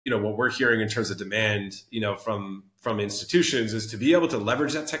what we're hearing in terms of demand, from institutions is to be able to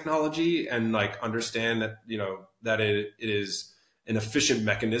leverage that technology and like understand that, that it is an efficient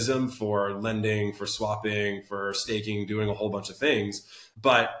mechanism for lending, for swapping, for staking, doing a whole bunch of things.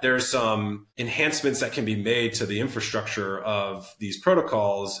 But there's some enhancements that can be made to the infrastructure of these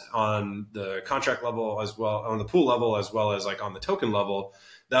protocols on the contract level as well, on the pool level, as well as like on the token level,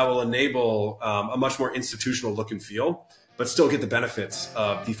 that will enable a much more institutional look and feel, but still get the benefits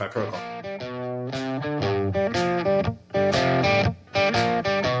of DeFi protocol.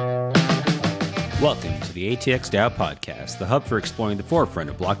 Welcome to the ATX DAO podcast, the hub for exploring the forefront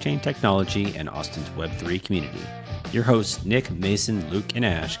of blockchain technology and Austin's Web3 community. Your hosts, Nick, Mason, Luke, and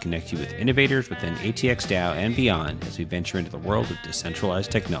Ash, connect you with innovators within ATX DAO and beyond as we venture into the world of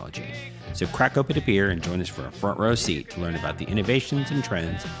decentralized technology. So crack open a beer and join us for a front row seat to learn about the innovations and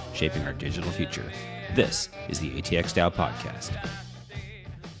trends shaping our digital future. This is the ATX DAO podcast.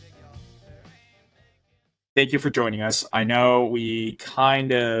 Thank you for joining us. I know we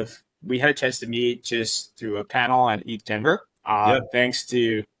had a chance to meet just through a panel at ETH Denver. Thanks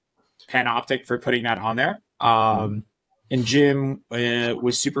to Panoptic for putting that on there. And Jim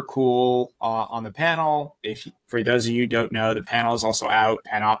was super cool on the panel. For those of you who don't know, the panel is also out.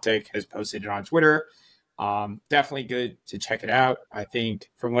 Panoptic has posted it on Twitter. Definitely good to check it out. I think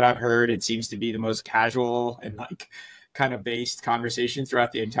from what I've heard, it seems to be the most casual and like kind of based conversation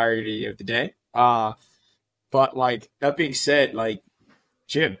throughout the entirety of the day. But like that being said, like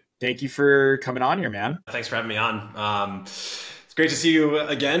Jim, thank you for coming on here, man. Thanks for having me on. It's great to see you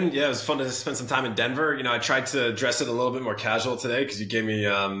again. Yeah, it was fun to spend some time in Denver. I tried to dress it a little bit more casual today because you gave me,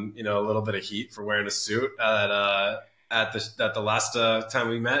 a little bit of heat for wearing a suit at the last time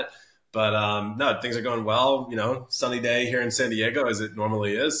we met. But no, things are going well. Sunny day here in San Diego as it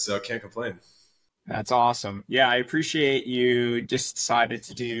normally is, so can't complain. That's awesome. Yeah, I appreciate you just decided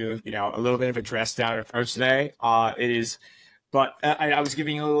to do, a little bit of a dressed down approach today. But I was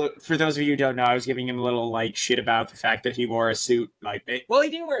giving a little, for those of you who don't know, I was giving him a little like shit about the fact that he wore a suit. Well, he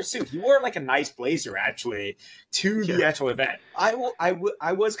didn't wear a suit. He wore like a nice blazer actually to the actual event. I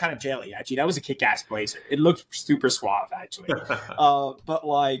was kind of jelly actually. That was a kick-ass blazer. It looked super suave actually. But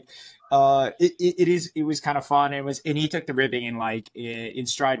like, it was kind of fun. And he took the ribbing in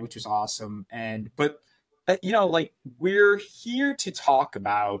stride, which was awesome. But we're here to talk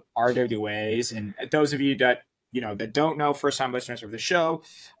about RWAs, and those of you that don't know, first-time listeners of the show,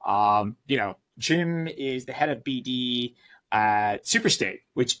 Jim is the head of BD at Superstate,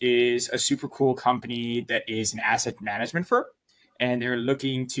 which is a super cool company that is an asset management firm, and they're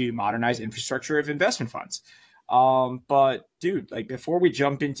looking to modernize infrastructure of investment funds. But dude, like before we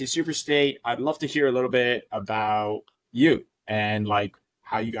jump into Superstate, I'd love to hear a little bit about you and like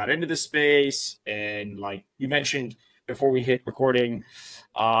how you got into the space, and like you mentioned before we hit recording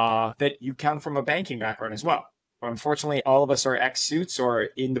that you come from a banking background as well. Unfortunately, all of us are ex-suits or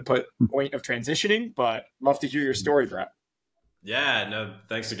in the point of transitioning, but love to hear your story, Brett. Yeah, no,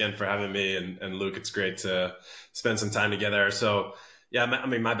 thanks again for having me. And Luke, it's great to spend some time together. So yeah,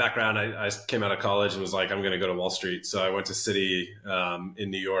 my background, I came out of college and was like, I'm going to go to Wall Street. So I went to Citi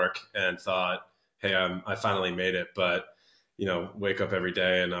in New York and thought, hey, I finally made it. But, wake up every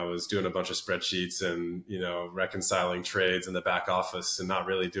day and I was doing a bunch of spreadsheets and, reconciling trades in the back office and not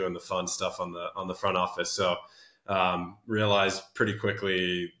really doing the fun stuff on the front office. So realized pretty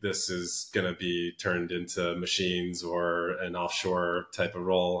quickly this is going to be turned into machines or an offshore type of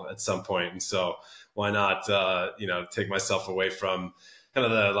role at some point. And so why not, take myself away from kind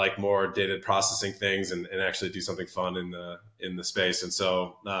of the like more data processing things and actually do something fun in the space. And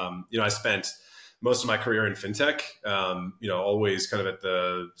so, I spent most of my career in fintech, always kind of at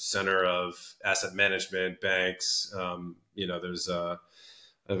the center of asset management, banks.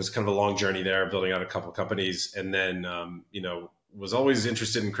 It was kind of a long journey there, building out a couple of companies. And then, was always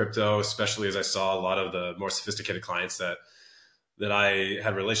interested in crypto, especially as I saw a lot of the more sophisticated clients that I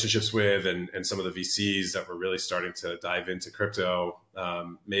had relationships with and some of the VCs that were really starting to dive into crypto,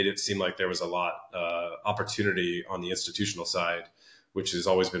 made it seem like there was a lot opportunity on the institutional side, which has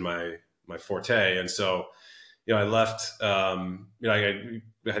always been my forte. And so, I left, I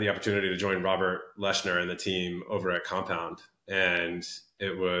had the opportunity to join Robert Leshner and the team over at Compound. And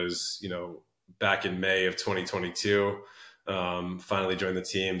it was, back in May of 2022, finally joined the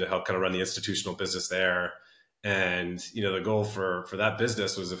team to help kind of run the institutional business there. And, the goal for that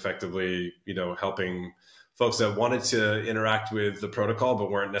business was effectively, helping folks that wanted to interact with the protocol,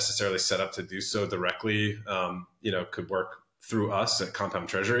 but weren't necessarily set up to do so directly, could work through us at Compound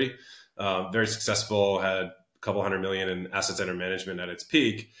Treasury. Very successful, had a couple $100 million in assets under management at its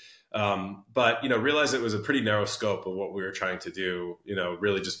peak. But, realized it was a pretty narrow scope of what we were trying to do,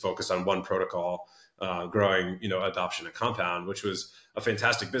 really just focus on one protocol, growing, adoption of Compound, which was a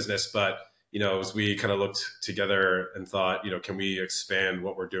fantastic business. But, as we kind of looked together and thought, can we expand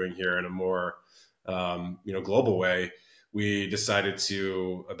what we're doing here in a more, global way, we decided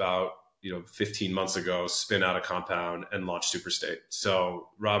to about 15 months ago, spin out a Compound and launch Superstate. So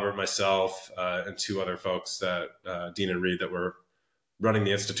Robert, myself, and two other folks that Dean and Reed that were running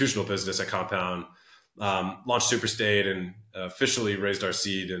the institutional business at Compound, launched Superstate and officially raised our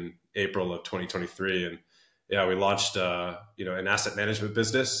seed in April of 2023. And yeah, we launched an asset management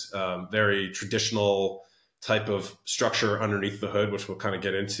business, very traditional type of structure underneath the hood, which we'll kind of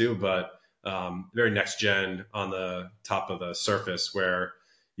get into, but very next gen on the top of the surface, where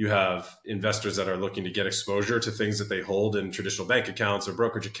you have investors that are looking to get exposure to things that they hold in traditional bank accounts or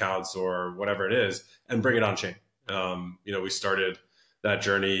brokerage accounts or whatever it is, and bring it on chain. We started that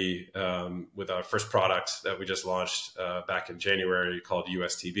journey with our first product that we just launched back in January called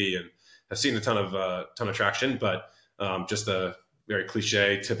USTB, and have seen a ton of traction, but just the very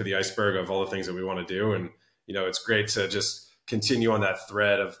cliche tip of the iceberg of all the things that we want to do. And, it's great to just continue on that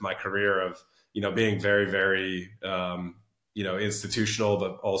thread of my career of, being very, very, institutional,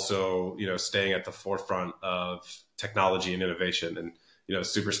 but also, staying at the forefront of technology and innovation. And,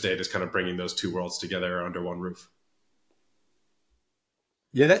 Superstate is kind of bringing those two worlds together under one roof.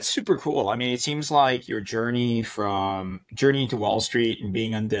 Yeah, that's super cool. I mean, it seems like your journey to Wall Street and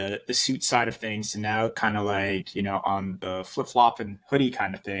being on the suit side of things to now kind of like, on the flip flop and hoodie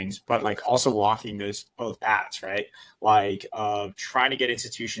kind of things, but like also walking those both paths, right? Like trying to get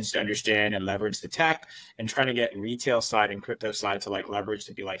institutions to understand and leverage the tech, and trying to get retail side and crypto side to like leverage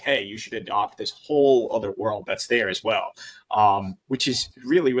to be like, hey, you should adopt this whole other world that's there as well, which is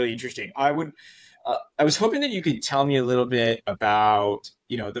really, really interesting. I was hoping that you could tell me a little bit about,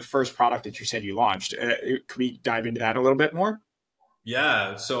 the first product that you said you launched. Could we dive into that a little bit more?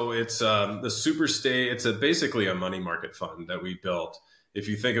 Yeah. So it's the Superstate. It's basically a money market fund that we built. If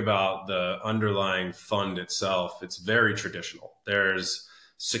you think about the underlying fund itself, it's very traditional. There's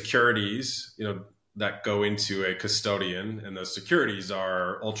securities, that go into a custodian, and those securities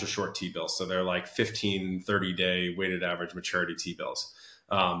are ultra short T-bills. So they're like 15, 30-day weighted average maturity T-bills.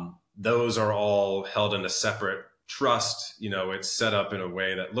 Those are all held in a separate trust. It's set up in a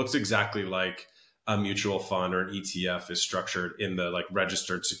way that looks exactly like a mutual fund or an ETF is structured in the like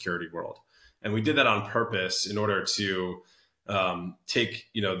registered security world. And we did that on purpose in order to take,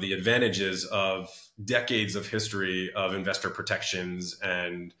 the advantages of decades of history of investor protections,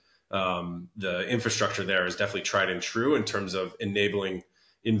 and the infrastructure there is definitely tried and true in terms of enabling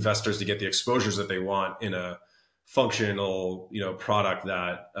investors to get the exposures that they want in a functional, product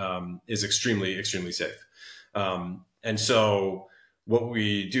that is extremely, extremely safe. And so what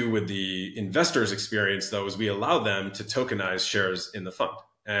we do with the investors' experience, though, is we allow them to tokenize shares in the fund.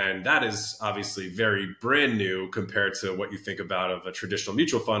 And that is obviously very brand new compared to what you think about of a traditional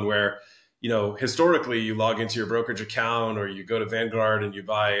mutual fund, where, historically you log into your brokerage account or you go to Vanguard and you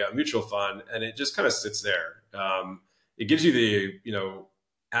buy a mutual fund, and it just kind of sits there. It gives you the,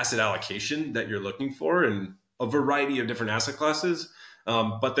 asset allocation that you're looking for in a variety of different asset classes.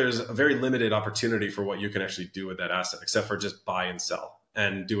 But there's a very limited opportunity for what you can actually do with that asset, except for just buy and sell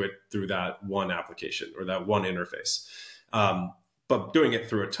and do it through that one application or that one interface. But doing it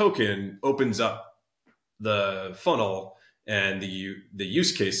through a token opens up the funnel and the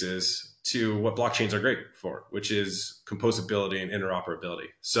use cases to what blockchains are great for, which is composability and interoperability.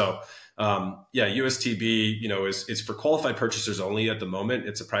 So USTB, is for qualified purchasers only at the moment.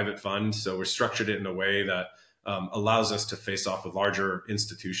 It's a private fund, so we're structured it in a way that allows us to face off with larger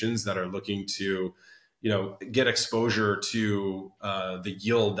institutions that are looking to, get exposure to the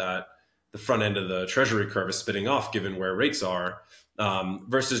yield that the front end of the treasury curve is spitting off, given where rates are,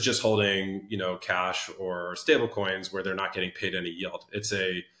 versus just holding, cash or stable coins where they're not getting paid any yield. It's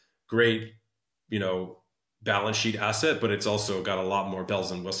a great, balance sheet asset, but it's also got a lot more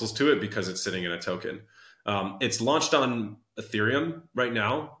bells and whistles to it because it's sitting in a token. It's launched on Ethereum right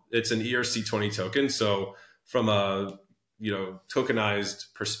now. It's an ERC20 token. So from a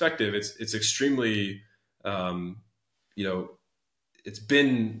tokenized perspective, it's extremely it's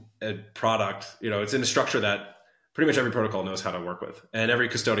been a product, it's in a structure that pretty much every protocol knows how to work with, and every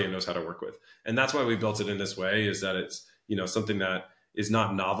custodian knows how to work with. And that's why we built it in this way, is that it's something that is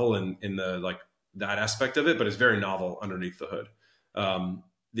not novel in the like that aspect of it, but it's very novel underneath the hood.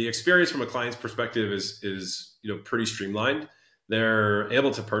 The experience from a client's perspective is pretty streamlined. They're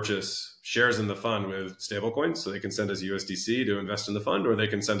able to purchase shares in the fund with stablecoins, so they can send us USDC to invest in the fund, or they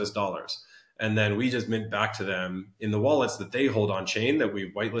can send us dollars. And then we just mint back to them in the wallets that they hold on chain that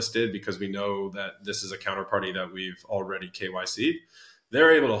we've whitelisted because we know that this is a counterparty that we've already KYC'd.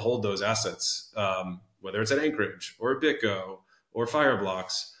 They're able to hold those assets, whether it's at Anchorage or BitGo or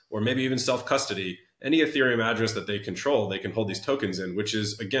Fireblocks, or maybe even self-custody. Any Ethereum address that they control, they can hold these tokens in, which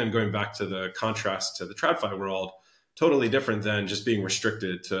is, again, going back to the contrast to the TradFi world, totally different than just being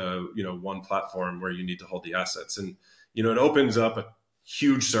restricted to, one platform where you need to hold the assets. And, it opens up a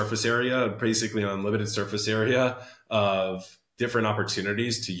huge surface area, basically an unlimited surface area of different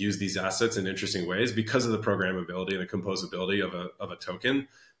opportunities to use these assets in interesting ways because of the programmability and the composability of a token.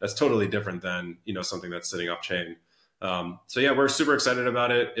 That's totally different than, something that's sitting off chain. So yeah, we're super excited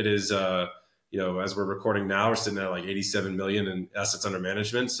about it. It is, as we're recording now, we're sitting at like 87 million in assets under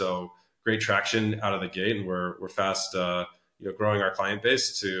management. So great traction out of the gate, and we're fast, growing our client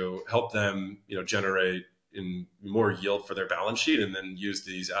base to help them, generate in more yield for their balance sheet, and then use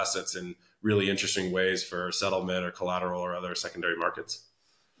these assets in really interesting ways for settlement or collateral or other secondary markets.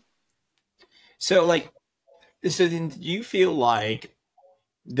 So then do you feel like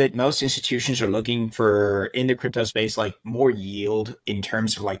that most institutions are looking for, in the crypto space, like more yield in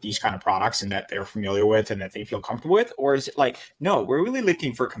terms of like these kind of products and that they're familiar with and that they feel comfortable with? Or is it like, no, we're really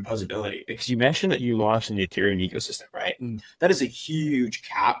looking for composability? Because you mentioned that you launched an Ethereum ecosystem, right? And that is a huge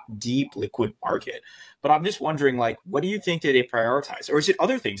deep liquid market. But I'm just wondering, like, what do you think that they prioritize? Or is it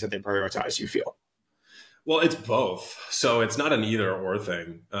other things that they prioritize, you feel? Well, it's both. So it's not an either or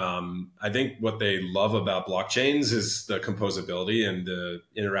thing. I think what they love about blockchains is the composability and the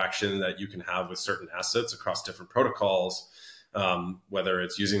interaction that you can have with certain assets across different protocols, whether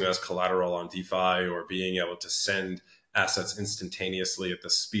it's using them as collateral on DeFi or being able to send assets instantaneously at the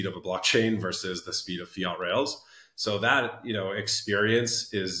speed of a blockchain versus the speed of fiat rails. So that,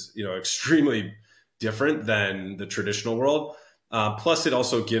 experience is, extremely different than the traditional world. Plus, it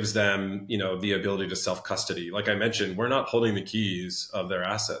also gives them, the ability to self-custody. Like I mentioned, we're not holding the keys of their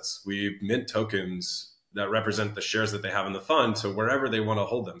assets. We mint tokens that represent the shares that they have in the fund to wherever they want to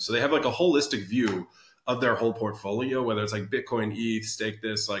hold them. So they have like a holistic view of their whole portfolio, whether it's like Bitcoin, ETH, stake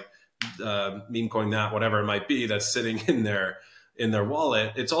this, like meme coin that, whatever it might be, that's sitting in their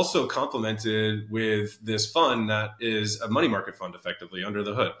wallet. It's also complemented with this fund that is a money market fund, effectively, under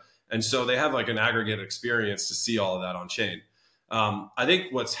the hood. And so they have like an aggregate experience to see all of that on chain. I think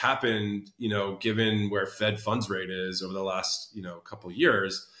what's happened, given where Fed funds rate is over the last, couple of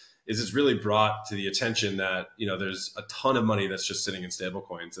years, is it's really brought to the attention that, there's a ton of money that's just sitting in stable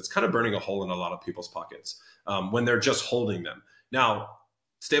coins. It's kind of burning a hole in a lot of people's pockets when they're just holding them. Now,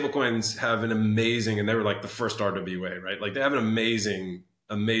 stable coins have an amazing, and they were like the first RWA, right? Like they have an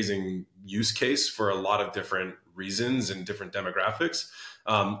amazing use case for a lot of different reasons and different demographics.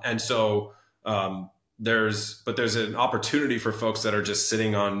 There's an opportunity for folks that are just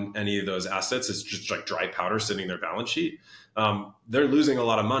sitting on any of those assets. It's just like dry powder sitting in their balance sheet. They're losing a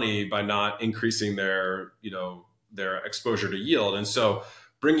lot of money by not increasing their exposure to yield. And so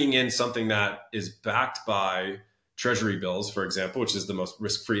bringing in something that is backed by treasury bills, for example, which is the most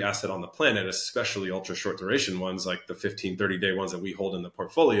risk-free asset on the planet, especially ultra short duration ones like the 15, 30-day ones that we hold in the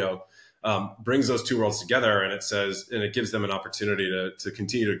portfolio, brings those two worlds together. And it gives them an opportunity to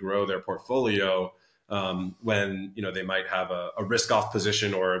continue to grow their portfolio when they might have a risk-off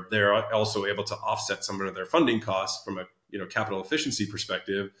position, or they're also able to offset some of their funding costs from a capital efficiency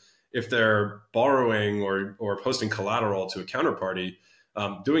perspective. If they're borrowing or posting collateral to a counterparty,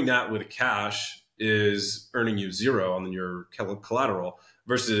 doing that with cash is earning you 0 on your collateral,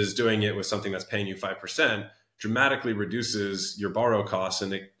 versus doing it with something that's paying you 5%, dramatically reduces your borrow costs,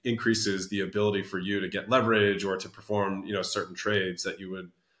 and it increases the ability for you to get leverage or to perform certain trades that you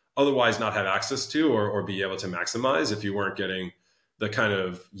would otherwise not have access to or be able to maximize if you weren't getting the kind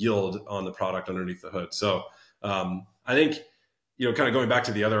of yield on the product underneath the hood. So I think, kind of going back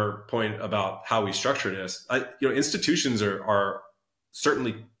to the other point about how we structure this, institutions are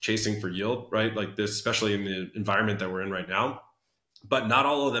certainly chasing for yield, right? Like this, especially in the environment that we're in right now, but not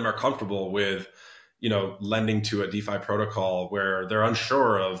all of them are comfortable with lending to a DeFi protocol where they're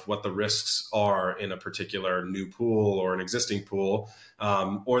unsure of what the risks are in a particular new pool or an existing pool.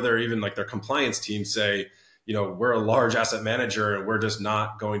 Or they're even like their compliance team say, we're a large asset manager and we're just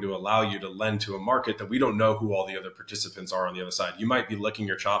not going to allow you to lend to a market that we don't know who all the other participants are on the other side. You might be licking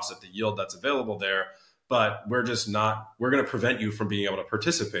your chops at the yield that's available there, but we're going to prevent you from being able to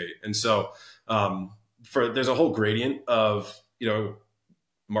participate. And so there's a whole gradient of,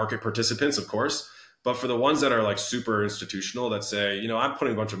 market participants, of course. But for the ones that are like super institutional that say, I'm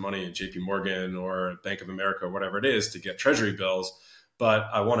putting a bunch of money in JP Morgan or Bank of America or whatever it is to get treasury bills, but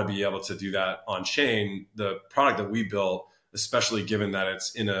I want to be able to do that on chain, the product that we built, especially given that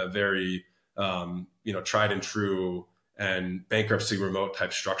it's in a very tried and true and bankruptcy remote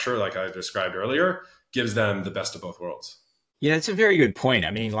type structure, like I described earlier, gives them the best of both worlds. Yeah, it's a very good point.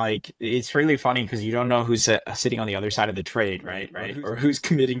 I mean, like, it's really funny because you don't know who's sitting on the other side of the trade, right? Or who's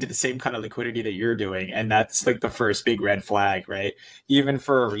committing to the same kind of liquidity that you're doing. And that's like the first big red flag, right? Even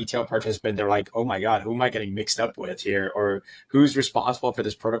for a retail participant, they're like, oh my God, who am I getting mixed up with here? Or who's responsible for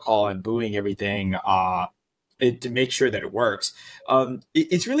this protocol and buoying everything to make sure that it works.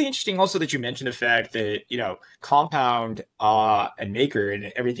 It's really interesting also that you mentioned the fact that, Compound and Maker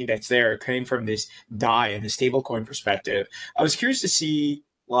and everything that's there came from this DAI and the stablecoin perspective. I was curious to see,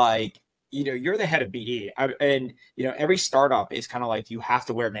 you're the head of BD, and, every startup is kind of like you have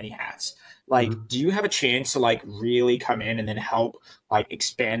to wear many hats. Do you have a chance to really come in and then help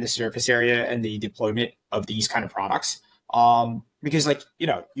expand the surface area and the deployment of these kind of products? Because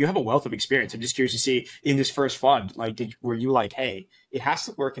you have a wealth of experience. I'm just curious to see in this first fund, were you hey, it has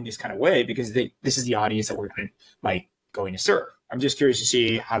to work in this kind of way because this is the audience that we're going to serve. I'm just curious to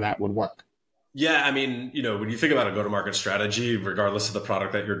see how that would work. Yeah. I mean, when you think about a go-to-market strategy, regardless of the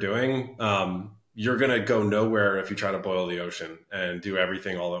product that you're doing, you're going to go nowhere if you try to boil the ocean and do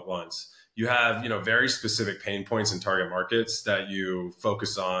everything all at once. You have, very specific pain points in target markets that you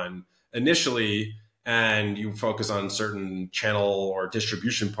focus on initially, and you focus on certain channel or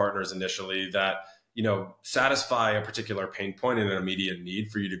distribution partners initially that, satisfy a particular pain point and an immediate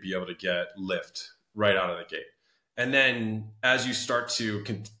need for you to be able to get lift right out of the gate. And then as you start to,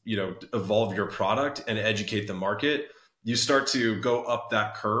 evolve your product and educate the market, you start to go up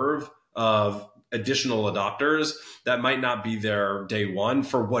that curve of additional adopters that might not be there day one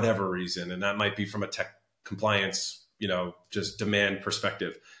for whatever reason. And that might be from a tech compliance, just demand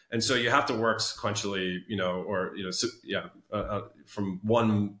perspective. And so you have to work sequentially, from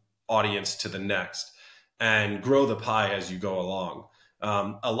one audience to the next and grow the pie as you go along.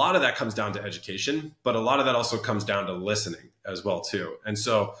 A lot of that comes down to education, but a lot of that also comes down to listening as well too. And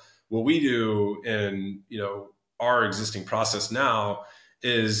so what we do in, our existing process now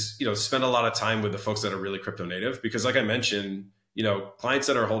is, spend a lot of time with the folks that are really crypto native, because like I mentioned, clients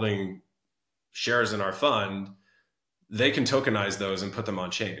that are holding shares in our fund, they can tokenize those and put them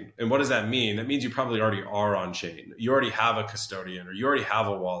on chain. And what does that mean? That means you probably already are on chain. You already have a custodian or you already have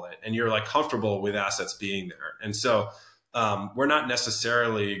a wallet and you're comfortable with assets being there. And so we're not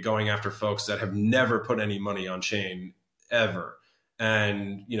necessarily going after folks that have never put any money on chain ever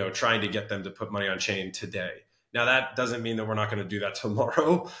and, trying to get them to put money on chain today. Now, that doesn't mean that we're not going to do that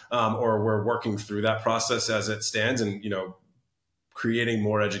tomorrow or we're working through that process as it stands and, creating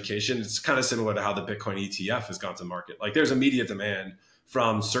more education. It's kind of similar to how the Bitcoin ETF has gone to market. There's immediate demand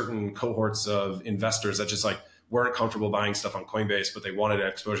from certain cohorts of investors that just weren't comfortable buying stuff on Coinbase, but they wanted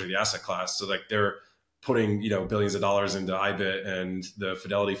exposure to the asset class. So they're putting, billions of dollars into IBIT and the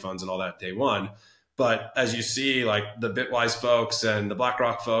Fidelity funds and all that day one. But as you see, the Bitwise folks and the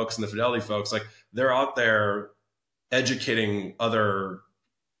BlackRock folks and the Fidelity folks, they're out there educating other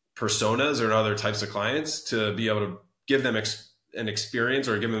personas or other types of clients to be able to give them an experience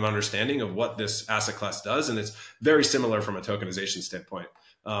or give them an understanding of what this asset class does. And it's very similar from a tokenization standpoint.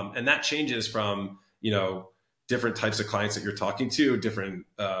 And that changes from, different types of clients that you're talking to, different,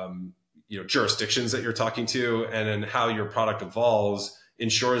 jurisdictions that you're talking to, and then how your product evolves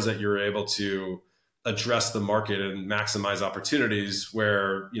ensures that you're able to address the market and maximize opportunities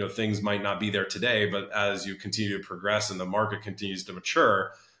where, things might not be there today, but as you continue to progress and the market continues to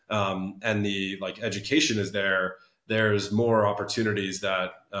mature, and the education is there, there's more opportunities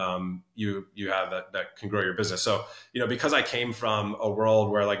that you have that can grow your business. So, because I came from a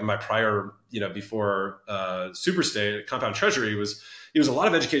world where my prior, before Superstate, Compound Treasury was a lot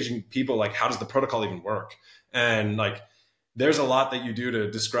of educating people, how does the protocol even work? And there's a lot that you do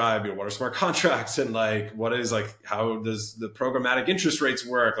to describe, what are smart contracts and what is how does the programmatic interest rates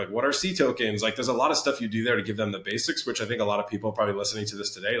work? What are C tokens? There's a lot of stuff you do there to give them the basics, which I think a lot of people probably listening to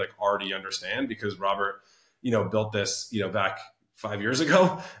this today, already understand because Robert, built this, back 5 years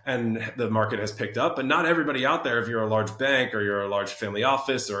ago and the market has picked up, but not everybody out there, if you're a large bank or you're a large family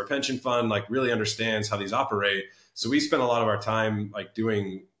office or a pension fund, really understands how these operate. So we spend a lot of our time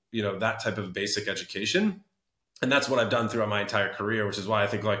doing, that type of basic education. And that's what I've done throughout my entire career, which is why I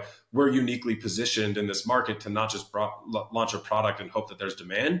think we're uniquely positioned in this market to not just launch a product and hope that there's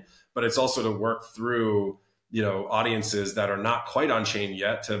demand, but it's also to work through, audiences that are not quite on chain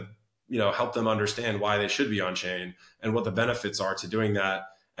yet to, help them understand why they should be on chain and what the benefits are to doing that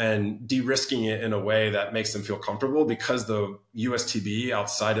and de-risking it in a way that makes them feel comfortable, because the USTB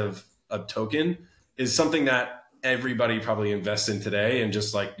outside of a token is something that everybody probably invests in today. And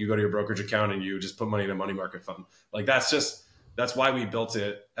just you go to your brokerage account and you just put money in a money market fund. That's just that's why we built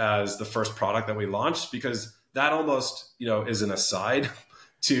it as the first product that we launched, because that almost, is an aside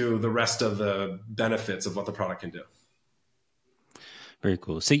to the rest of the benefits of what the product can do. Very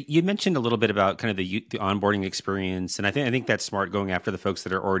cool. So you mentioned a little bit about kind of the onboarding experience, and I think that's smart, going after the folks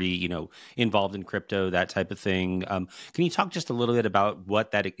that are already involved in crypto, that type of thing. Can you talk just a little bit about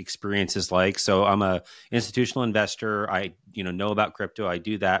what that experience is like? So I'm a institutional investor. I know about crypto. I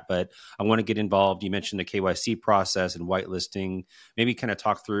do that, but I want to get involved. You mentioned the KYC process and whitelisting. Maybe kind of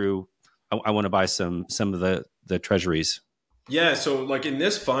talk through. I want to buy some of the treasuries. Yeah, so like in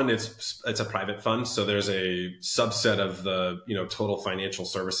this fund, it's a private fund, so there's a subset of the total financial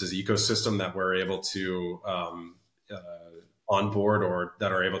services ecosystem that we're able to onboard, or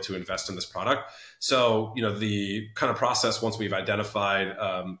that are able to invest in this product. So the kind of process, once we've identified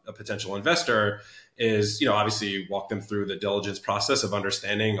a potential investor, is obviously walk them through the diligence process of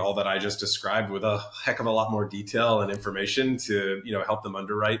understanding all that I just described with a heck of a lot more detail and information to help them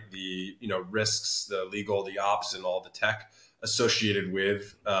underwrite the risks, the legal, the ops, and all the tech associated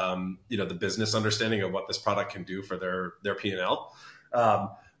with the business understanding of what this product can do for their P&L.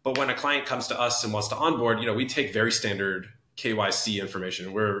 But when a client comes to us and wants to onboard, we take very standard KYC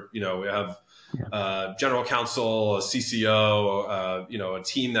information. We have general counsel, a CCO, a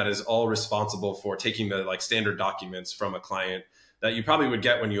team that is all responsible for taking the standard documents from a client that you probably would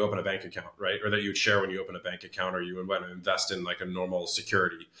get when you open a bank account, right? Or that you would share when you open a bank account, or you would want to invest in a normal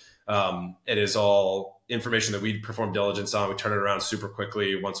security. It is all information that we perform diligence on. We turn it around super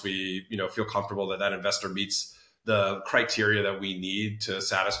quickly once we, feel comfortable that investor meets the criteria that we need to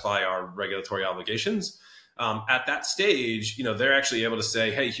satisfy our regulatory obligations. At that stage, they're actually able to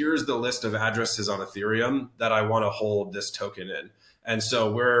say, hey, here's the list of addresses on Ethereum that I want to hold this token in. And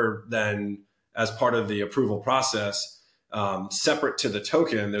so we're then, as part of the approval process, separate to the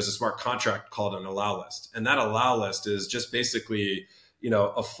token, there's a smart contract called an allow list. And that allow list is just basically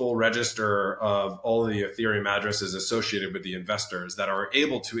a full register of all of the Ethereum addresses associated with the investors that are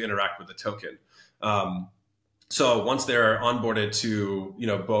able to interact with the token. So once they're onboarded to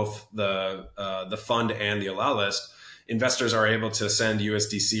both the fund and the allow list, investors are able to send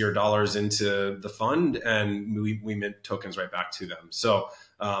USDC or dollars into the fund, and we mint tokens right back to them. So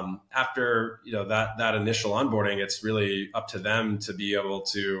after that initial onboarding, it's really up to them to be able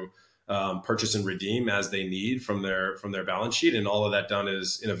to purchase and redeem as they need from their balance sheet, and all of that done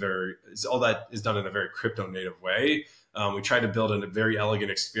is done in a very crypto native way. We try to build a very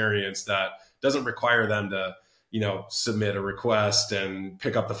elegant experience that doesn't require them to submit a request and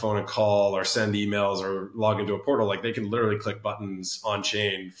pick up the phone and call, or send emails, or log into a portal. They can literally click buttons on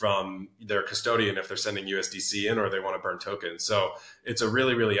chain from their custodian if they're sending USDC in, or they want to burn tokens. So it's a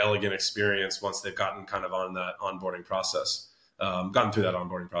really, really elegant experience once they've gotten kind of on that onboarding process, gotten through that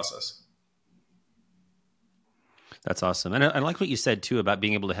onboarding process. That's awesome. And I like what you said too about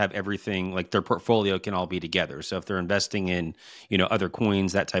being able to have everything, their portfolio can all be together. So if they're investing in, other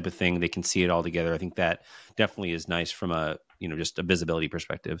coins, that type of thing, they can see it all together. I think that definitely is nice from a, just a visibility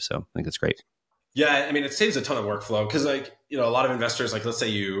perspective. So I think that's great. Yeah. I mean, it saves a ton of workflow because a lot of investors, let's say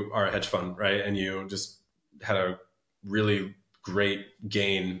you are a hedge fund, right? And you just had a really great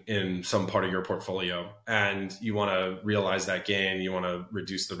gain in some part of your portfolio, and you want to realize that gain, you want to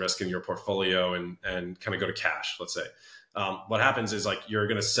reduce the risk in your portfolio and kind of go to cash, let's say. What happens is you're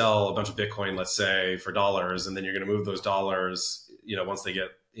going to sell a bunch of Bitcoin, let's say, for dollars, and then you're going to move those dollars, once they get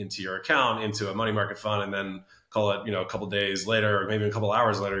into your account, into a money market fund, and then call it, a couple days later, or maybe a couple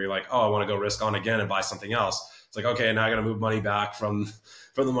hours later, you're like, oh, I want to go risk on again and buy something else. It's okay, now I got to move money back from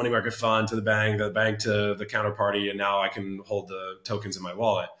the money market fund to the bank to the counterparty, and now I can hold the tokens in my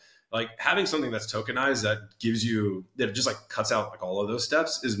wallet. Having something that's tokenized that it just cuts out all of those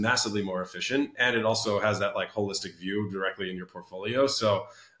steps is massively more efficient, and it also has that holistic view directly in your portfolio. So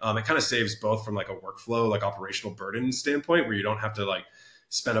it kind of saves both from a workflow, operational burden standpoint, where you don't have to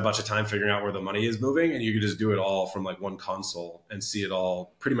spend a bunch of time figuring out where the money is moving, and you can just do it all from one console and see it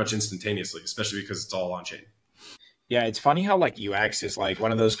all pretty much instantaneously, especially because it's all on chain. Yeah, it's funny how UX is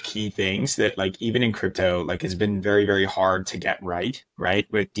one of those key things that even in crypto, it's been very, very hard to get right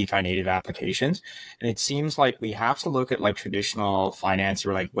with DeFi native applications. And it seems we have to look at traditional finance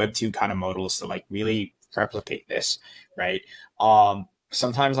or Web2 kind of models to really replicate this, right?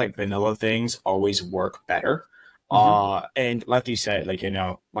 Sometimes vanilla things always work better. And like you said,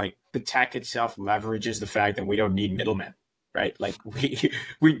 the tech itself leverages the fact that we don't need middlemen. Right,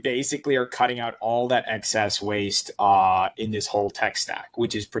 we basically are cutting out all that excess waste in this whole tech stack,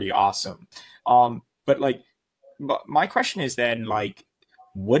 which is pretty awesome. But my question is then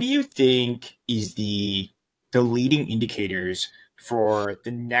what do you think is the leading indicators for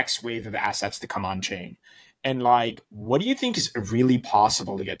the next wave of assets to come on chain? And like, what do you think is really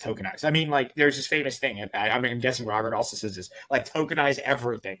possible to get tokenized? I mean, like, there's this famous thing, and I'm guessing Robert also says this, like, tokenize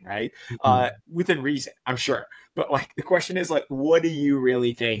everything, right? Within reason, I'm sure. But like, the question is, like, what do you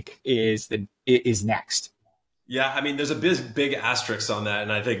really think is next? Yeah, I mean, there's a big asterisk on that,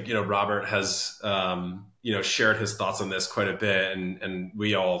 and I think Robert has shared his thoughts on this quite a bit, and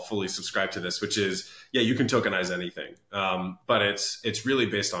we all fully subscribe to this, which is, yeah, you can tokenize anything, but it's really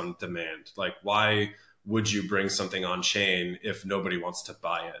based on demand. Like, why would you bring something on chain if nobody wants to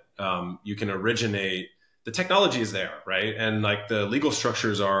buy it? You can originate, the technology is there, right? And like the legal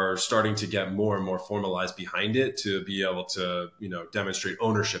structures are starting to get more and more formalized behind it to be able to, demonstrate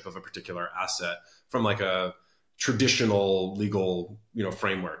ownership of a particular asset from like a traditional legal,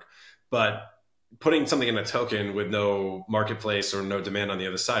 framework. But putting something in a token with no marketplace or no demand on the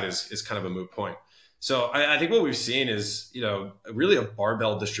other side is kind of a moot point. So I think what we've seen is, really a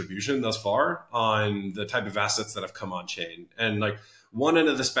barbell distribution thus far on the type of assets that have come on chain. And like one end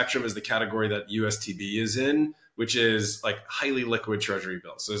of the spectrum is the category that USTB is in, which is like highly liquid treasury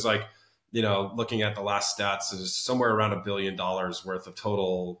bills. So it's like, looking at the last stats, is somewhere around $1 billion worth of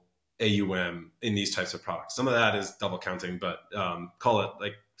total AUM in these types of products. Some of that is double counting, but call it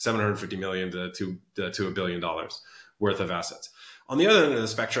like 750 million to $1 billion worth of assets. On the other end of the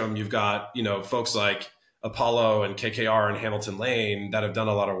spectrum, you've got, folks like Apollo and KKR and Hamilton Lane that have done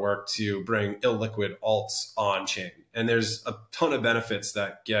a lot of work to bring illiquid alts on chain. And there's a ton of benefits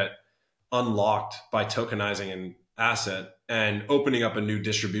that get unlocked by tokenizing an asset and opening up a new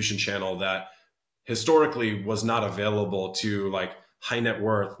distribution channel that historically was not available to like high net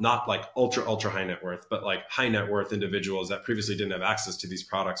worth, not like ultra high net worth, but like high net worth individuals that previously didn't have access to these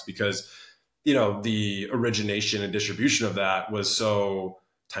products because the origination and distribution of that was so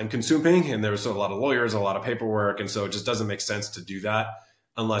time consuming and there was a lot of lawyers, a lot of paperwork. And so it just doesn't make sense to do that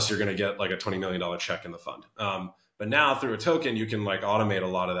unless you're going to get like a $20 million check in the fund. But now through a token, you can like automate a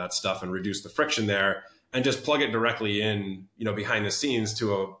lot of that stuff and reduce the friction there and just plug it directly in, behind the scenes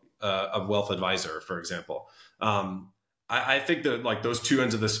to a wealth advisor, for example. I think that like those two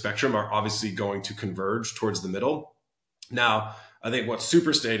ends of the spectrum are obviously going to converge towards the middle. Now, I think what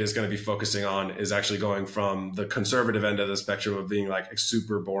Superstate is going to be focusing on is actually going from the conservative end of the spectrum of being like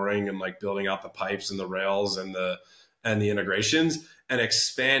super boring and like building out the pipes and the rails and the integrations and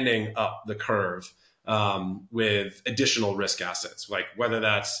expanding up the curve with additional risk assets, like whether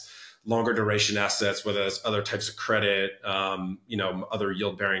that's longer duration assets, whether that's other types of credit, other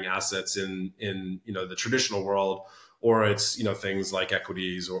yield bearing assets in the traditional world, or it's, things like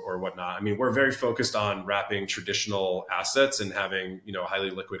equities or whatnot. I mean, we're very focused on wrapping traditional assets and having,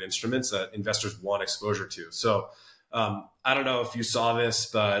 highly liquid instruments that investors want exposure to. So I don't know if you saw this,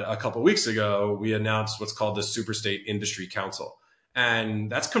 but a couple of weeks ago, we announced what's called the Superstate Industry Council.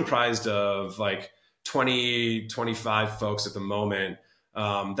 And that's comprised of like 20, 25 folks at the moment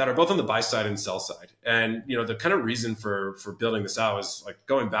that are both on the buy side and sell side. And, the kind of reason for building this out is like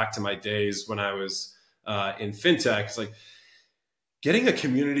going back to my days when I was in fintech. It's like getting a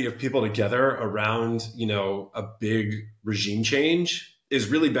community of people together around, a big regime change is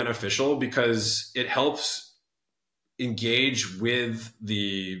really beneficial because it helps engage with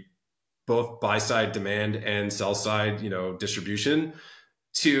the both buy side demand and sell side, distribution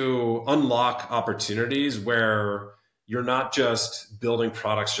to unlock opportunities where you're not just building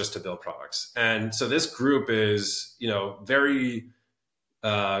products just to build products. And so this group is, very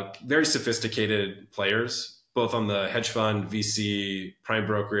sophisticated players, both on the hedge fund, VC, prime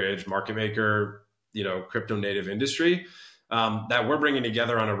brokerage, market maker, crypto native industry that we're bringing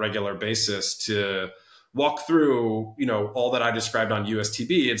together on a regular basis to walk through, all that I described on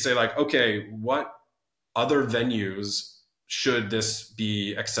USTB and say like, okay, what other venues should this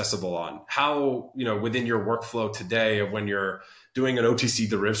be accessible on? How, within your workflow today of when you're doing an OTC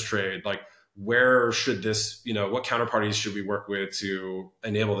derivatives trade, like where should this, what counterparties should we work with to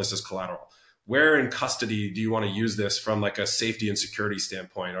enable this as collateral? Where in custody do you want to use this from like a safety and security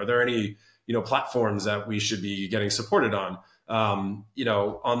standpoint? Are there any, platforms that we should be getting supported on? On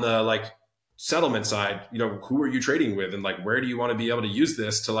the like settlement side, who are you trading with? And like, where do you want to be able to use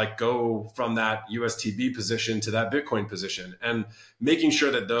this to like go from that USTB position to that Bitcoin position? And making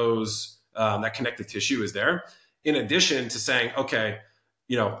sure that those, that connective tissue is there. In addition to saying, okay,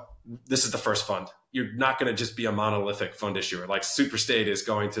 this is the first fund. You're not going to just be a monolithic fund issuer. Like Superstate is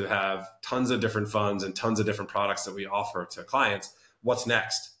going to have tons of different funds and tons of different products that we offer to clients. What's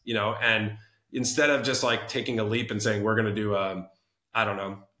next? And instead of just like taking a leap and saying, we're going to do, an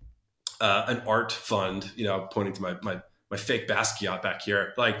art fund, pointing to my fake Basquiat back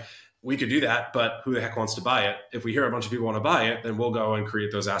here. Like we could do that, but who the heck wants to buy it? If we hear a bunch of people want to buy it, then we'll go and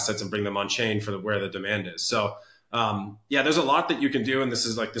create those assets and bring them on chain for where the demand is. So yeah, there's a lot that you can do. And this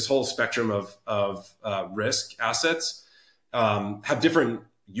is like this whole spectrum of risk assets have different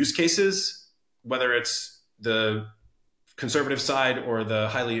use cases, whether it's the conservative side or the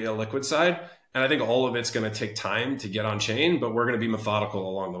highly illiquid side. And I think all of it's going to take time to get on chain, but we're going to be methodical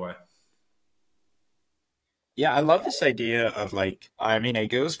along the way. Yeah, I love this idea of like, I mean, it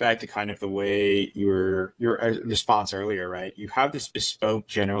goes back to kind of the way your response earlier, right? You have this bespoke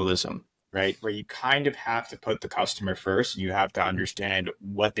generalism, right? Where you kind of have to put the customer first and you have to understand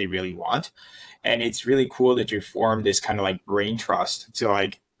what they really want. And it's really cool that you formed this kind of like brain trust to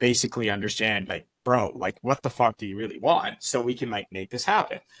like basically understand like, bro, like what the fuck do you really want? So we can like make this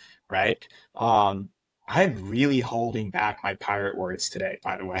happen, right? I'm really holding back my pirate words today,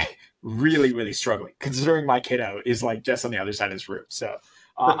 by the way. Really, really struggling, considering my kiddo is like just on the other side of this room. So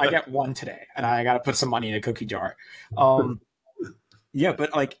I get one today, and I got to put some money in a cookie jar. Yeah,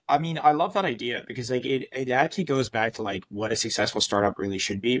 but like, I mean, I love that idea because like it actually goes back to like what a successful startup really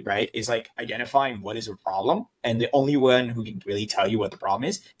should be, right? Is like identifying what is a problem, and the only one who can really tell you what the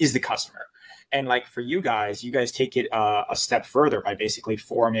problem is the customer. And like for you guys take it a step further by basically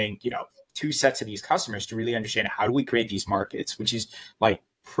forming, you know, two sets of these customers to really understand how do we create these markets, which is like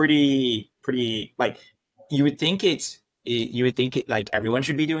pretty like you would think it like everyone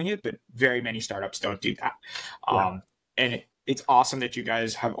should be doing it, but very many startups don't do that. Yeah. And it's awesome that you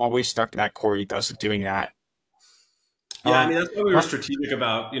guys have always stuck to that core ethos of doing that. Yeah, I mean, that's why we were strategic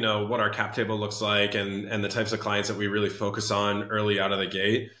about, you know, what our cap table looks like and the types of clients that we really focus on early out of the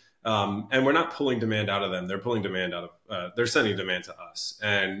gate. And we're not pulling demand out of them. They're pulling demand out of, they're sending demand to us.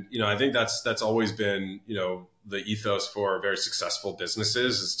 And, you know, I think that's always been, you know, the ethos for very successful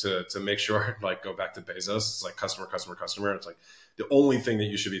businesses is to make sure, like, go back to Bezos. It's like customer. It's like the only thing that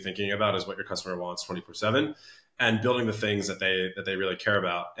you should be thinking about is what your customer wants 24/7 and building the things that they really care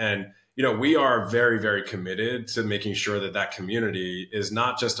about. And, you know, we are very, very committed to making sure that community is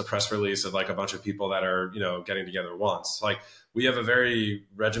not just a press release of like a bunch of people that are, you know, getting together once. Like, we have a very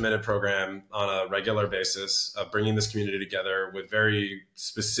regimented program on a regular basis of bringing this community together with very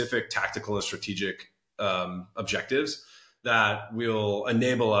specific tactical and strategic objectives that will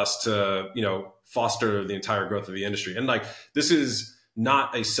enable us to, you know, foster the entire growth of the industry. And like, this is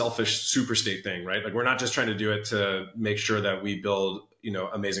not a selfish Superstate thing, right? Like, we're not just trying to do it to make sure that we build, you know,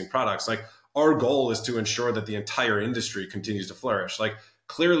 amazing products. Like, our goal is to ensure that the entire industry continues to flourish. Like,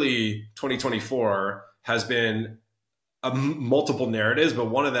 clearly 2024 has been multiple narratives, but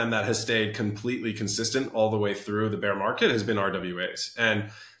one of them that has stayed completely consistent all the way through the bear market has been RWAs.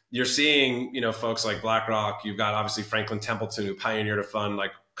 And you're seeing, you know, folks like BlackRock. You've got obviously Franklin Templeton, who pioneered a fund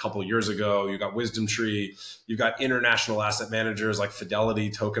like a couple of years ago. You've got Wisdom Tree. You've got international asset managers like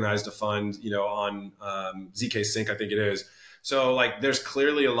Fidelity tokenized a fund, you know, on ZK Sync, I think it is. So like, there's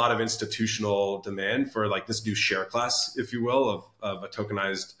clearly a lot of institutional demand for like this new share class, if you will, of a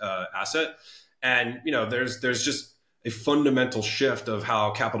tokenized asset. And, you know, there's just a fundamental shift of how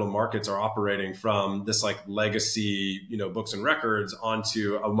capital markets are operating from this like legacy, you know, books and records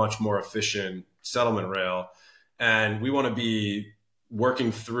onto a much more efficient settlement rail. And we want to be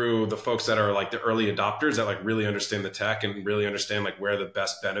working through the folks that are like the early adopters that like really understand the tech and really understand like where the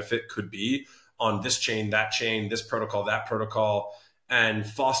best benefit could be on this chain, this protocol, that protocol, and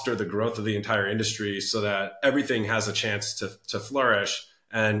foster the growth of the entire industry so that everything has a chance to flourish.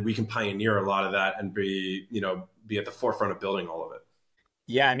 And we can pioneer a lot of that and be at the forefront of building all of it.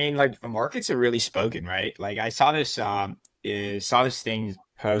 Yeah, I mean, like, the markets are really spoken, right? Like, I saw this thing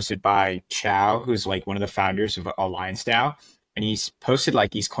posted by Chow, who's like one of the founders of Alliance DAO, and he's posted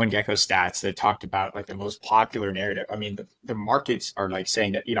like these CoinGecko stats that talked about like the most popular narrative. I mean, the markets are like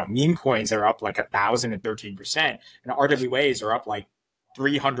saying that, you know, meme coins are up like 1,013%, and RWAs are up like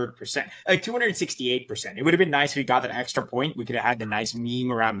 300%, like 268%. It would have been nice if we got that extra point. We could have had the nice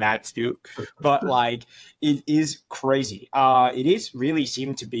meme around that too. But like, it is crazy. It is really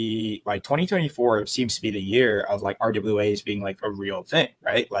seemed to be like 2024 seems to be the year of like RWAs being like a real thing,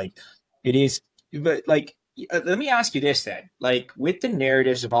 right? Like, it is. But like, let me ask you this then. Like, with the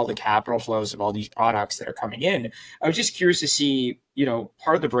narratives of all the capital flows of all these products that are coming in, I was just curious to see, you know,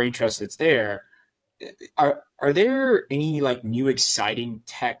 part of the brain trust that's there. Are there any like new exciting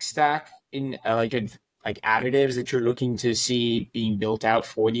tech stack in like additives that you're looking to see being built out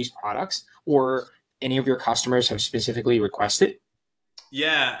for these products, or any of your customers have specifically requested?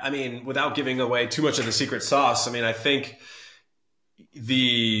 Yeah, I mean, without giving away too much of the secret sauce, I mean, I think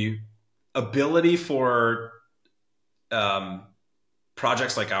the ability for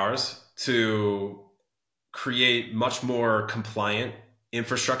projects like ours to create much more compliant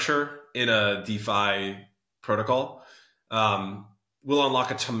infrastructure in a DeFi protocol will unlock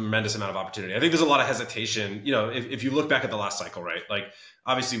a tremendous amount of opportunity. I think there's a lot of hesitation. If you look back at the last cycle, right? Like,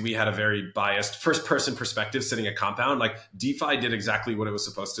 obviously we had a very biased first person perspective sitting at Compound. Like, DeFi did exactly what it was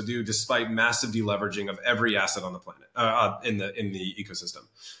supposed to do, despite massive deleveraging of every asset on the planet, in the ecosystem.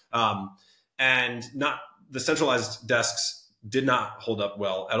 And not the centralized desks did not hold up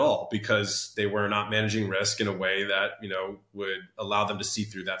well at all, because they were not managing risk in a way that, would allow them to see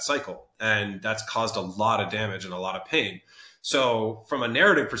through that cycle. And that's caused a lot of damage and a lot of pain. So from a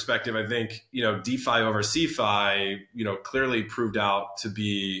narrative perspective, I think, DeFi over CeFi, clearly proved out to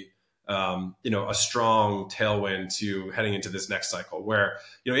be, a strong tailwind to heading into this next cycle, where,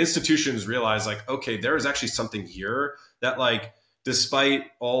 institutions realize, like, okay, there is actually something here that, like, despite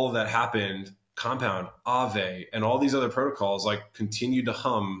all of that happened, Compound, Aave, and all these other protocols, like, continued to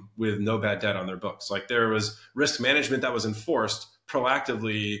hum with no bad debt on their books. Like, there was risk management that was enforced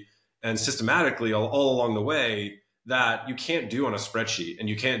proactively and systematically all along the way that you can't do on a spreadsheet, and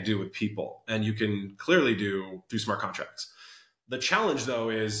you can't do with people, and you can clearly do through smart contracts. The challenge, though,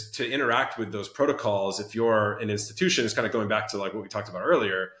 is to interact with those protocols. If you're an institution, it's kind of going back to, like, what we talked about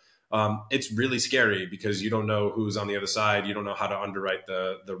earlier. It's really scary, because you don't know who's on the other side. You don't know how to underwrite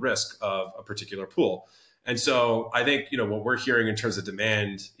the risk of a particular pool. And so I think, what we're hearing in terms of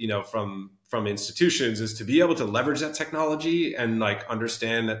demand, from institutions, is to be able to leverage that technology and, like,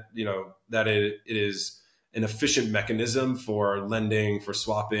 understand that, that it is an efficient mechanism for lending, for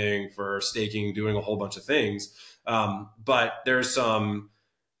swapping, for staking, doing a whole bunch of things. But there's some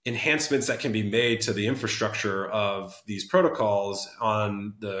enhancements that can be made to the infrastructure of these protocols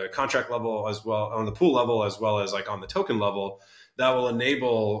on the contract level, as well on the pool level, as well as, like, on the token level, that will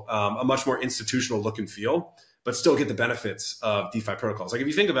enable a much more institutional look and feel, but still get the benefits of DeFi protocols. Like, if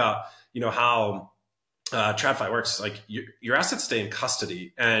you think about, how TradFi works, like, your assets stay in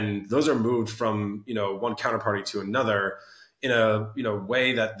custody, and those are moved from, one counterparty to another in a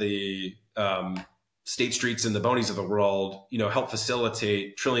way that the State Streets and the Bonies of the world, help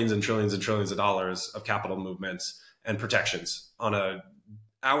facilitate trillions and trillions and trillions of dollars of capital movements and protections on a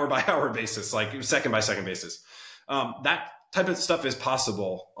hour by hour basis, like second by second basis. That type of stuff is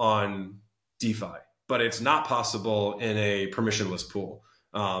possible on DeFi, but it's not possible in a permissionless pool,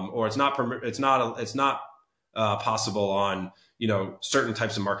 or it's not possible on, certain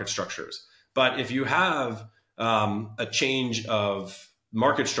types of market structures. But if you have a change of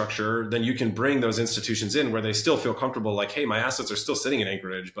market structure, then you can bring those institutions in where they still feel comfortable, like, hey, my assets are still sitting in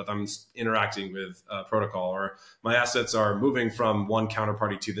Anchorage, but I'm interacting with a protocol, or my assets are moving from one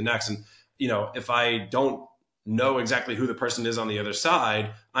counterparty to the next. And, if I don't know exactly who the person is on the other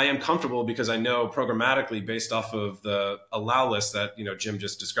side, I am comfortable, because I know programmatically, based off of the allow list that, Jim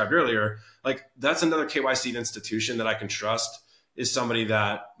just described earlier, like, that's another KYC institution that I can trust is somebody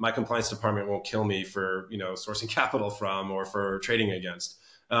that my compliance department won't kill me for, sourcing capital from, or for trading against.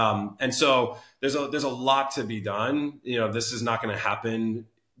 And so there's a lot to be done. This is not going to happen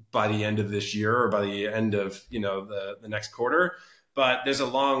by the end of this year, or by the end of, the next quarter, but there's a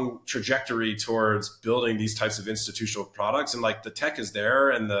long trajectory towards building these types of institutional products. And, like, the tech is there,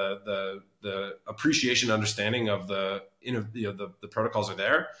 and the appreciation, understanding of the protocols are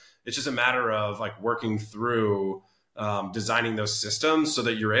there. It's just a matter of, like, working through designing those systems so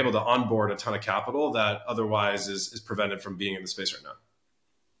that you're able to onboard a ton of capital that otherwise is prevented from being in the space right now.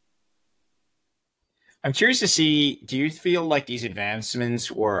 I'm curious to see, do you feel like these advancements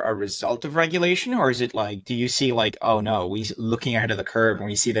were a result of regulation, or is it like, do you see, like, oh no, we looking ahead of the curve and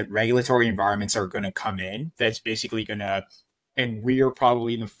we see that regulatory environments are going to come in, that's basically going to, and we are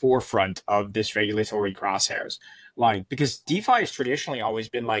probably in the forefront of this regulatory crosshairs, like, because DeFi has traditionally always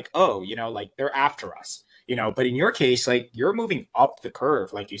been like, oh, like, they're after us. But in your case, like, you're moving up the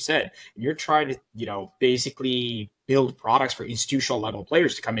curve, like you said, and you're trying to, basically build products for institutional level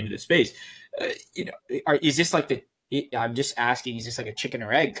players to come into the space. Is this like I'm just asking, is this like a chicken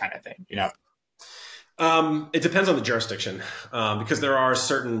or egg kind of thing? It depends on the jurisdiction, because there are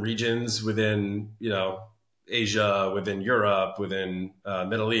certain regions within, Asia, within Europe, within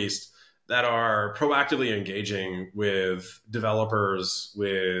Middle East, that are proactively engaging with developers,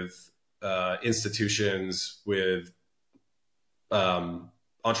 with institutions, with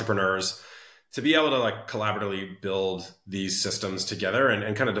entrepreneurs, to be able to, like, collaboratively build these systems together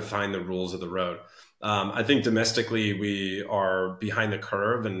and kind of define the rules of the road. I think domestically we are behind the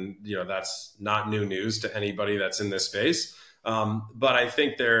curve, and that's not new news to anybody that's in this space. But I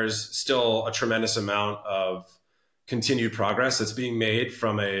think there's still a tremendous amount of continued progress that's being made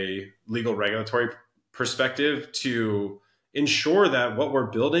from a legal regulatory perspective to ensure that what we're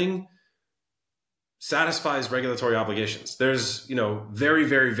building satisfies regulatory obligations. There's, very,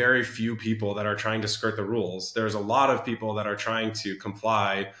 very, very few people that are trying to skirt the rules. There's a lot of people that are trying to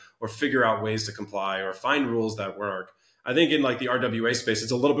comply or figure out ways to comply or find rules that work. I think in like the RWA space,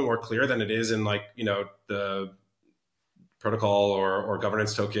 it's a little bit more clear than it is in like, the protocol or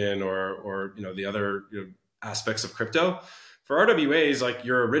governance token or the other aspects of crypto. For RWAs, like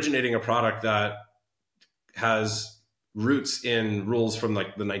you're originating a product that has roots in rules from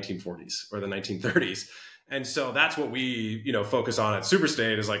like the 1940s or the 1930s. And so that's what we, focus on at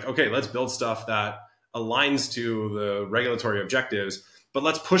Superstate is like, okay, let's build stuff that aligns to the regulatory objectives, but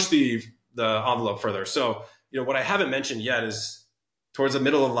let's push the envelope further. So, what I haven't mentioned yet is towards the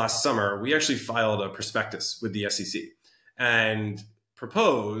middle of last summer, we actually filed a prospectus with the SEC and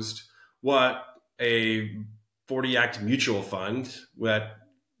proposed what a 40 Act mutual fund that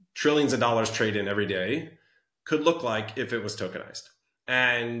trillions of dollars trade in every day could look like if it was tokenized.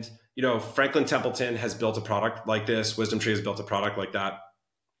 And, Franklin Templeton has built a product like this. Wisdom Tree has built a product like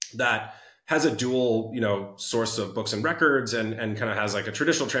that has a dual, source of books and records and kind of has like a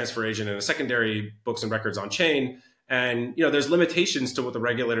traditional transfer agent and a secondary books and records on chain. And, there's limitations to what the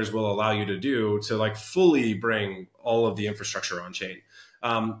regulators will allow you to do to like fully bring all of the infrastructure on chain.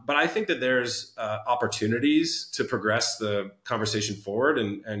 But I think that there's opportunities to progress the conversation forward.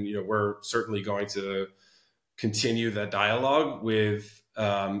 And we're certainly going to continue that dialogue with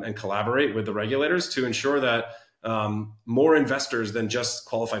and collaborate with the regulators to ensure that more investors than just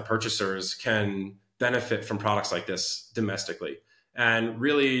qualified purchasers can benefit from products like this domestically and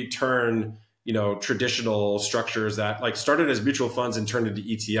really turn, traditional structures that like started as mutual funds and turned into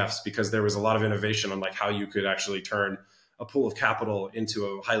ETFs because there was a lot of innovation on like how you could actually turn a pool of capital into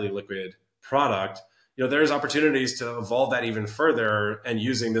a highly liquid product. There's opportunities to evolve that even further and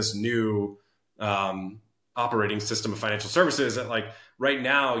using this new operating system of financial services that like right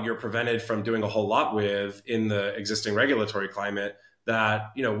now you're prevented from doing a whole lot with in the existing regulatory climate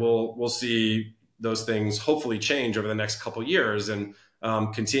that, we'll see those things hopefully change over the next couple of years and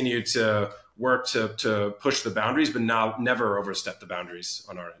continue to work to push the boundaries, but now never overstep the boundaries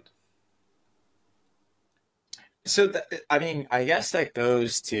on our end. So, I guess that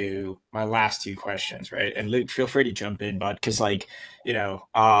goes to my last two questions, right? And Luke, feel free to jump in, bud, because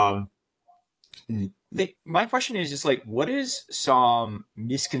my question is just like, what is some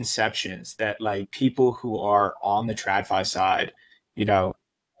misconceptions that like people who are on the TradFi side,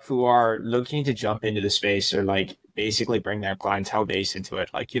 who are looking to jump into the space or like basically bring their clientele base into it,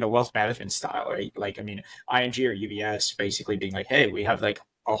 like, wealth management style, right? Like, ING or UBS basically being like, hey, we have like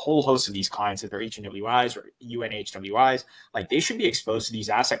a whole host of these clients that are HNWIs or UNHWIs, like they should be exposed to these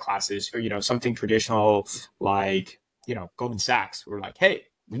asset classes or, something traditional like, Goldman Sachs. We're like, hey,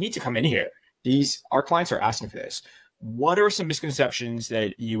 we need to come in here. Our clients are asking for this. What are some misconceptions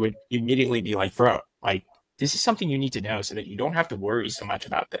that you would immediately be like, bro, like this is something you need to know so that you don't have to worry so much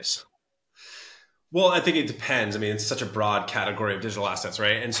about this? Well, I think it depends. It's such a broad category of digital assets,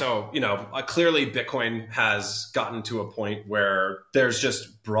 right? And so, clearly Bitcoin has gotten to a point where there's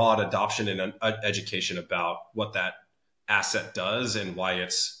just broad adoption and education about what that asset does and why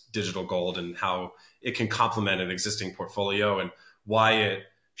it's digital gold and how it can complement an existing portfolio and why it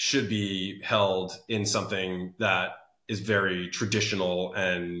should be held in something that is very traditional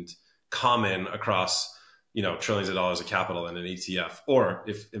and common across, trillions of dollars of capital in an ETF, or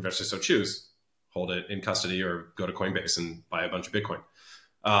if investors so choose, hold it in custody or go to Coinbase and buy a bunch of Bitcoin.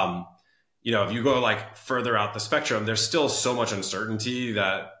 If you go like further out the spectrum, there's still so much uncertainty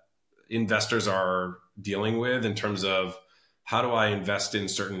that investors are dealing with in terms of how do I invest in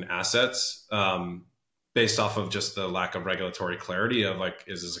certain assets based off of just the lack of regulatory clarity of like,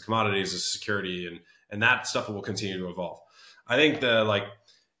 is this a commodity, is this a security? And that stuff will continue to evolve. I think the like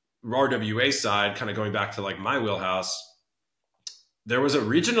RWA side, kind of going back to like my wheelhouse, there was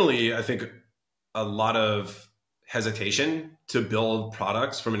originally, I think, a lot of hesitation to build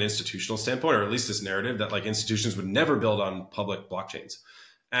products from an institutional standpoint, or at least this narrative that like institutions would never build on public blockchains.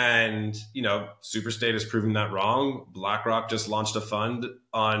 And, Superstate has proven that wrong. BlackRock just launched a fund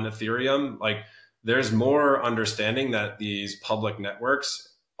on Ethereum. Like there's more understanding that these public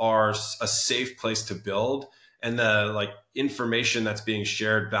networks are a safe place to build. And the like information that's being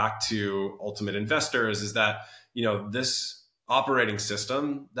shared back to ultimate investors is that, this operating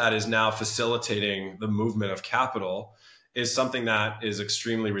system that is now facilitating the movement of capital is something that is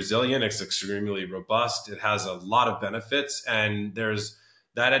extremely resilient. It's extremely robust. It has a lot of benefits. And there's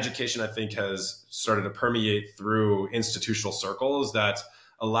that education, I think, has started to permeate through institutional circles that's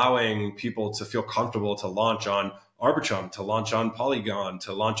allowing people to feel comfortable to launch on Arbitrum, to launch on Polygon,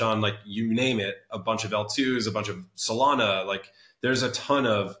 to launch on like, you name it, a bunch of L2s, a bunch of Solana. Like there's a ton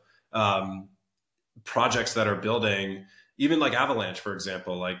of projects that are building, even like Avalanche, for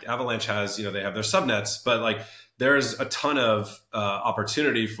example. Like Avalanche has, they have their subnets, but like there's a ton of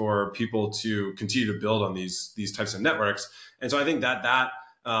opportunity for people to continue to build on these types of networks. And so I think that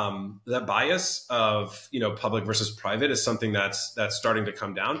bias of public versus private is something that's starting to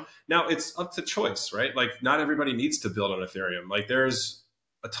come down. Now it's up to choice, right? Like not everybody needs to build on Ethereum. Like there's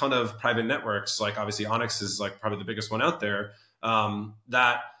a ton of private networks. Like obviously Onyx is like probably the biggest one out there,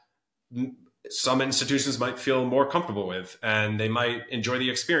 that some institutions might feel more comfortable with, and they might enjoy the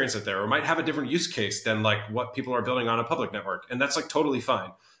experience out there, or might have a different use case than like what people are building on a public network. And that's like totally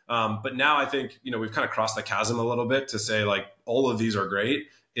fine. But now I think, we've kind of crossed the chasm a little bit to say like all of these are great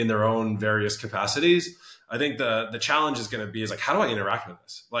in their own various capacities. I think the challenge is going to be is like, how do I interact with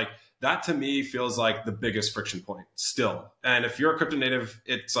this? Like that to me feels like the biggest friction point still. And if you're a crypto native,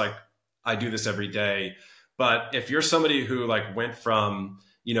 it's like, I do this every day. But if you're somebody who like went from,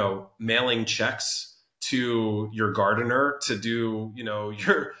 mailing checks to your gardener to do,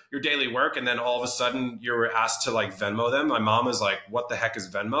 your daily work, and then all of a sudden you were asked to like Venmo them. My mom is like, what the heck is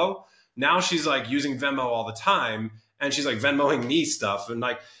Venmo? Now she's like using Venmo all the time, and she's like Venmoing me stuff. And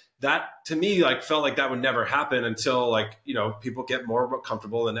like that to me, like felt like that would never happen until like, people get more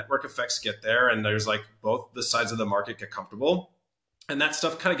comfortable, the network effects get there, and there's like both the sides of the market get comfortable. And that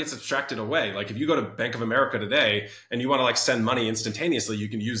stuff kind of gets abstracted away. Like if you go to Bank of America today and you want to like send money instantaneously, you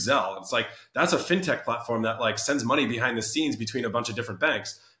can use Zelle. It's like, that's a fintech platform that like sends money behind the scenes between a bunch of different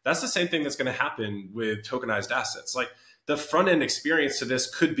banks. That's the same thing that's going to happen with tokenized assets. Like the front end experience to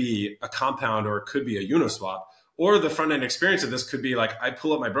this could be a Compound, or it could be a Uniswap, or the front end experience of this could be like, I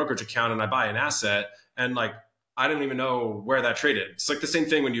pull up my brokerage account and I buy an asset, and like, I don't even know where that traded. It's like the same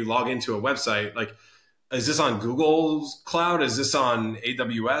thing when you log into a website, like, is this on Google's cloud? Is this on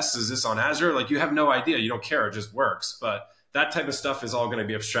AWS? Is this on Azure? Like you have no idea. You don't care. It just works. But that type of stuff is all going to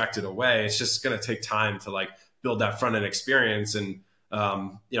be abstracted away. It's just going to take time to like build that front end experience. And,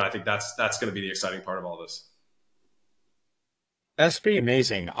 I think that's going to be the exciting part of all this. That's pretty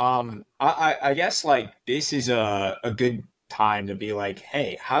amazing. I guess like this is a good time to be like,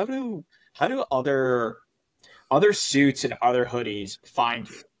 hey, how do other suits and other hoodies find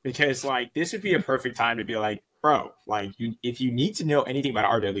you? Because like this would be a perfect time to be like, bro, like if you need to know anything about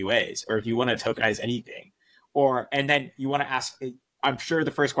RWAs, or if you want to tokenize anything, and then you want to ask, I'm sure the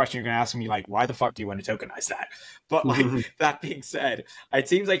first question you're going to ask me, like, why the fuck do you want to tokenize that? But like that being said, it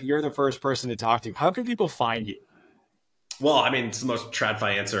seems like you're the first person to talk to. How can people find you? Well, I mean, it's the most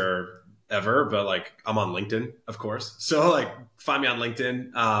TradFi answer ever, but like I'm on LinkedIn, of course. So like find me on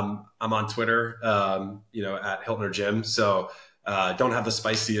LinkedIn. I'm on Twitter, at Hiltner Jim. So don't have the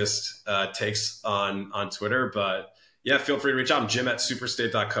spiciest takes on Twitter, but yeah, feel free to reach out. I'm Jim at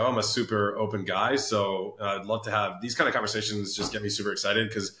superstate.co. I'm a super open guy. So I'd love to have these kind of conversations, just get me super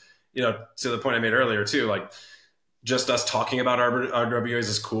excited. Cause to the point I made earlier too, like just us talking about RWAs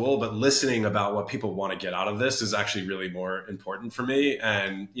is cool, but listening about what people want to get out of this is actually really more important for me.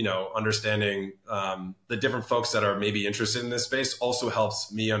 And, understanding the different folks that are maybe interested in this space also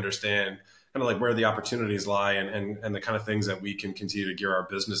helps me understand kind of like where the opportunities lie and the kind of things that we can continue to gear our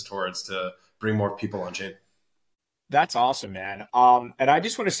business towards to bring more people on chain. That's awesome, man. And I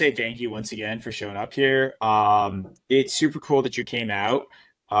just want to say thank you once again for showing up here. It's super cool that you came out.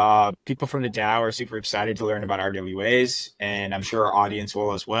 People from the DAO are super excited to learn about RWAs, and I'm sure our audience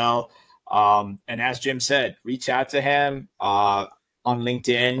will as well. And as Jim said, reach out to him on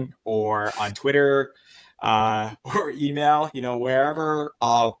LinkedIn or on Twitter or email, wherever.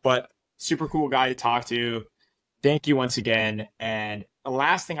 But super cool guy to talk to. Thank you once again. And the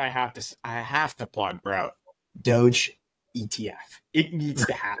last thing I have to plug, bro, Doge ETF. It needs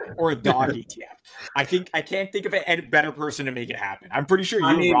to happen, or a dog ETF. I can't think of a better person to make it happen. I'm pretty sure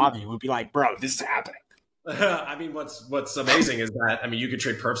and Robbie would be like, bro, this is happening. I mean, what's amazing is that, you can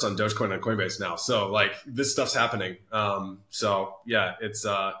trade perps on Dogecoin on Coinbase now. So like this stuff's happening. So yeah, it's,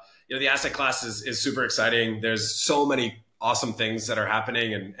 the asset class is super exciting. There's so many awesome things that are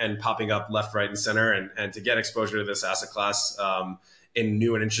happening and popping up left, right, and center. And to get exposure to this asset class in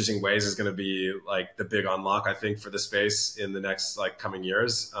new and interesting ways is going to be like the big unlock, I think, for the space in the next like coming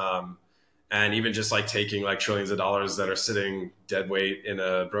years. And even just like taking like trillions of dollars that are sitting dead weight in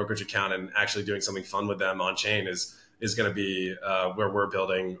a brokerage account and actually doing something fun with them on chain is going to be where we're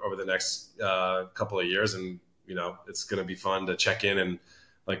building over the next couple of years. And, it's going to be fun to check in and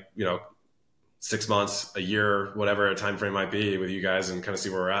like, 6 months, a year, whatever a time frame might be with you guys and kind of see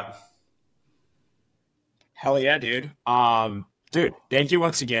where we're at. Hell yeah, dude. Dude, thank you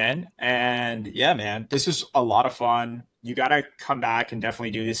once again. And yeah, man, this was a lot of fun. You got to come back and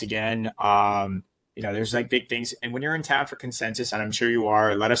definitely do this again. there's like big things. And when you're in town for Consensus, and I'm sure you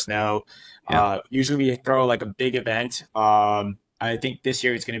are, let us know. Yeah. Usually we throw like a big event. I think this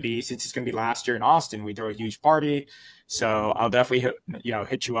year it's going to be, since it's going to be last year in Austin, we throw a huge party. So I'll definitely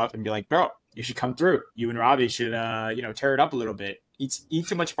hit you up and be like, bro, you should come through. You and Robbie should tear it up a little bit. Eat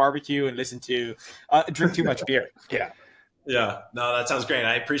too much barbecue and drink too much beer. Yeah. Yeah, no, that sounds great.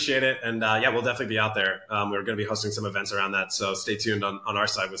 I appreciate it. And we'll definitely be out there. We're going to be hosting some events around that. So stay tuned on our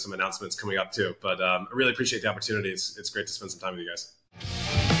side with some announcements coming up too. But I really appreciate the opportunity. It's great to spend some time with you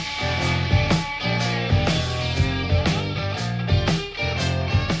guys.